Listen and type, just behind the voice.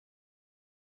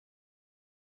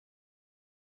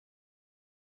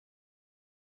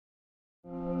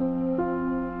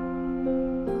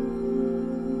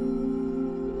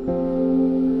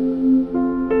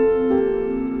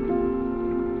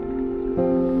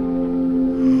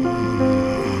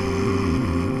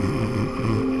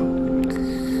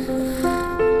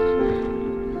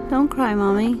cry,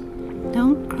 Mommy.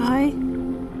 Don't cry.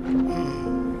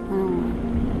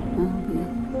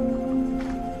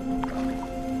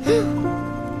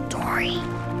 Dory?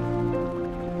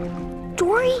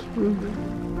 Dory?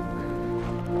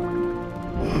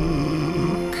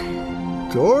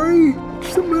 Dory?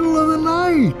 It's the middle of the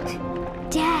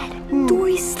night. Dad,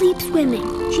 Dory's sleep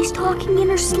swimming. She's talking in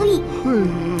her sleep.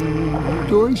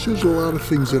 Dory says a lot of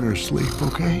things in her sleep,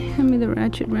 okay? Hand me the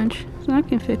ratchet wrench so I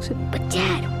can fix it. But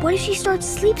Dad, what if she starts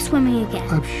sleep swimming again?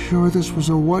 I'm sure this was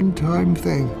a one-time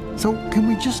thing. So can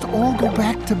we just all go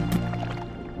back to...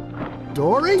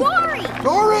 Dory? Dory!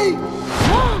 Dory!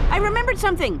 I remembered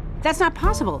something. That's not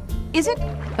possible, is it?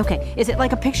 Okay, is it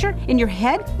like a picture in your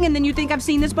head? And then you think I've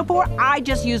seen this before? I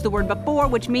just used the word before,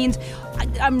 which means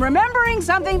I'm remembering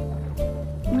something.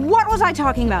 What was I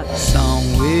talking about?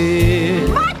 Somewhere.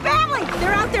 My family!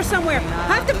 They're out there somewhere.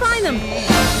 I have to find them.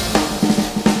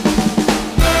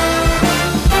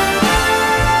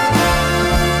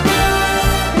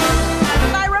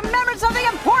 I remembered something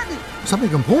important.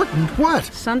 Something important? What?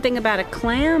 Something about a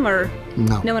clam or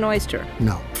No. an oyster?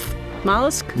 No.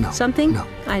 Mollusk? No. Something? No.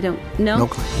 I don't know. No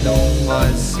clue. No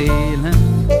more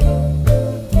sailing.